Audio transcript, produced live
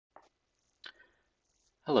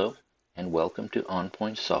Hello, and welcome to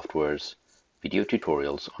OnPoint Software's video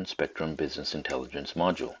tutorials on Spectrum Business Intelligence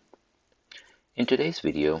module. In today's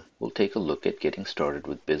video, we'll take a look at getting started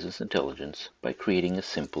with business intelligence by creating a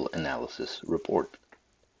simple analysis report.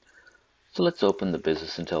 So let's open the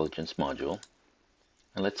Business Intelligence module,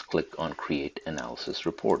 and let's click on Create Analysis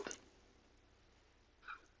Report.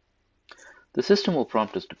 The system will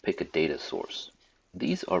prompt us to pick a data source.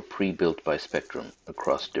 These are pre-built by Spectrum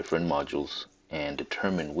across different modules and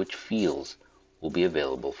determine which fields will be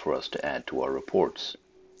available for us to add to our reports.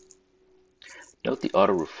 Note the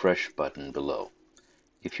auto refresh button below.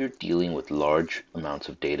 If you're dealing with large amounts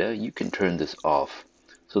of data, you can turn this off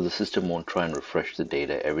so the system won't try and refresh the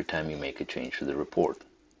data every time you make a change to the report.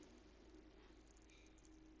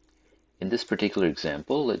 In this particular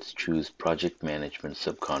example, let's choose project management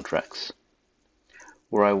subcontracts,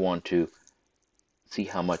 where I want to see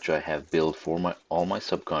how much I have billed for all my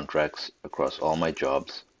subcontracts across all my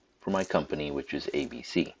jobs for my company, which is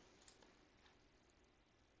ABC.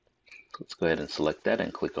 Let's go ahead and select that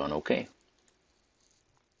and click on OK.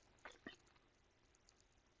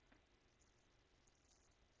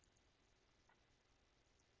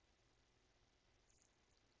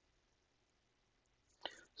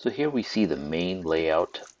 So here we see the main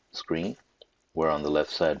layout screen, where on the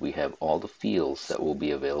left side we have all the fields that will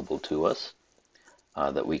be available to us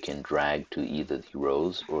that we can drag to either the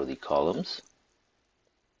rows or the columns.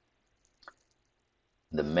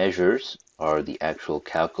 The measures are the actual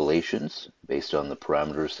calculations based on the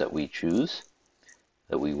parameters that we choose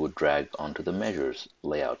that we would drag onto the measures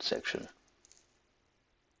layout section.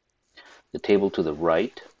 The table to the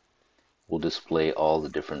right will display all the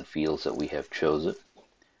different fields that we have chosen,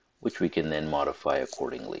 which we can then modify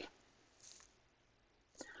accordingly.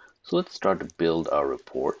 So let's start to build our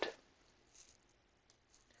report.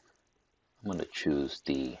 I'm going to choose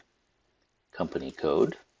the company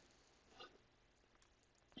code.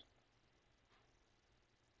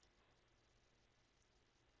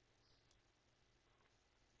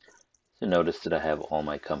 So notice that I have all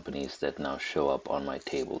my companies that now show up on my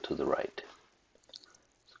table to the right.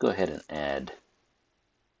 Let's go ahead and add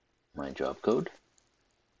my job code.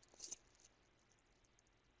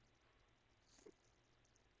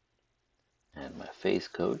 Add my phase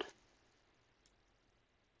code.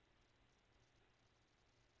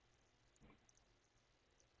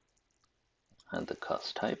 And the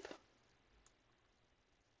cost type.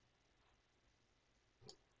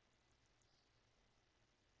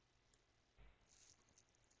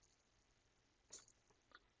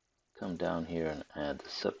 Come down here and add the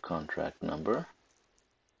subcontract number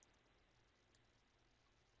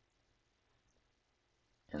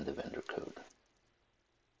and the vendor code.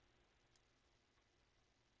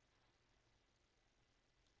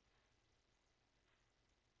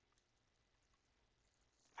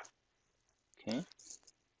 Okay.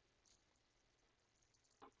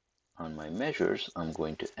 On my measures, I'm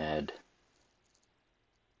going to add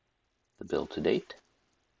the bill to date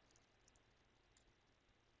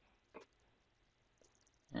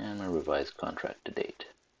and my revised contract to date.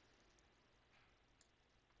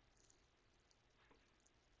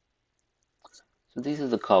 So these are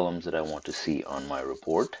the columns that I want to see on my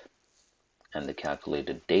report and the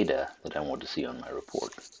calculated data that I want to see on my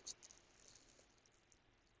report.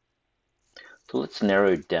 So let's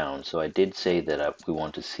narrow it down. So I did say that we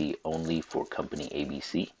want to see only for company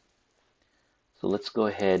ABC. So let's go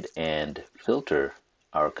ahead and filter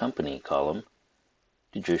our company column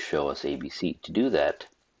to just show us ABC. To do that,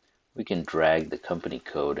 we can drag the company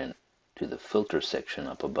code into the filter section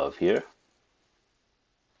up above here.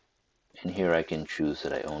 And here I can choose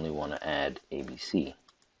that I only want to add ABC.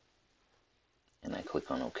 And I click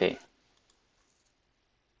on OK.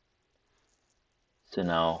 So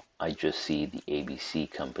now I just see the ABC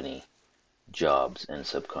company jobs and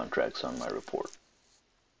subcontracts on my report.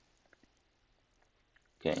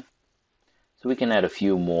 Okay. So we can add a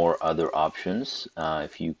few more other options.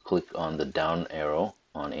 If you click on the down arrow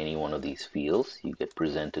on any one of these fields, you get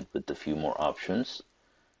presented with a few more options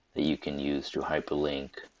that you can use to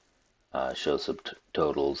hyperlink, show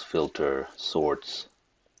subtotals, filter, sorts.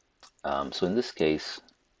 So in this case,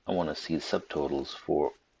 I want to see subtotals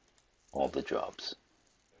for all the jobs,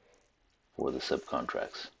 for the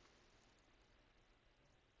subcontracts.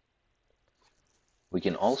 We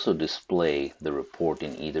can also display the report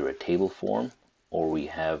in either a table form, or we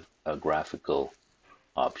have a graphical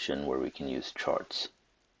option where we can use charts.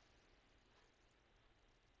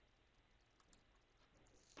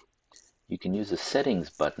 You can use the settings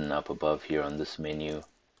button up above here on this menu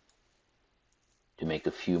to make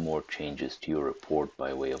a few more changes to your report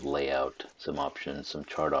by way of layout, some options, some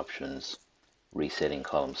chart options, resetting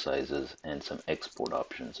column sizes, and some export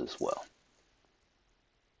options as well.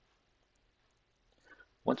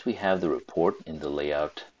 Once we have the report in the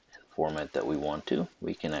layout and format that we want to,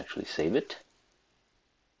 we can actually save it.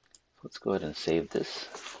 Let's go ahead and save this,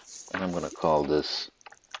 and I'm going to call this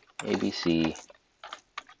ABC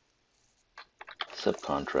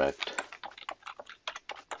Subcontract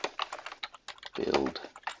Build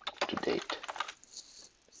to Date.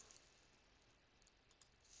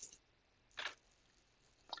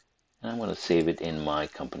 And I'm going to save it in my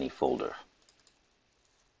company folder.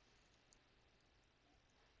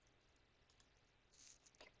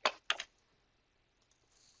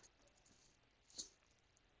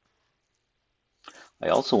 I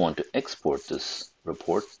also want to export this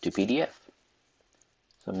report to PDF.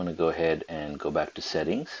 So I'm going to go ahead and go back to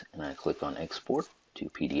settings, and I click on export to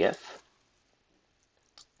PDF.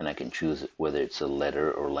 And I can choose whether it's a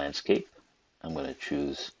letter or landscape. I'm going to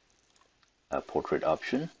choose a portrait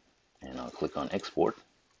option, and I'll click on export.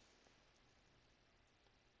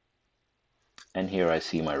 And here I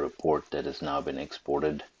see my report that has now been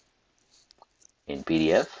exported in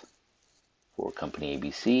PDF for company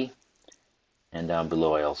ABC. And down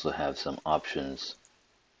below I also have some options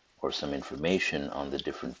or some information on the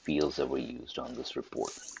different fields that were used on this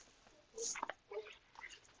report.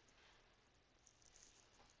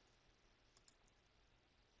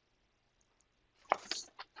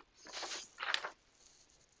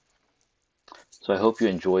 So I hope you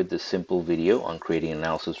enjoyed this simple video on creating an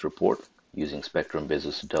analysis report using Spectrum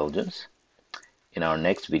Business Intelligence. In our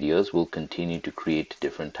next videos, we'll continue to create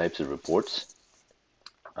different types of reports.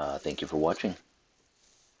 Thank you for watching.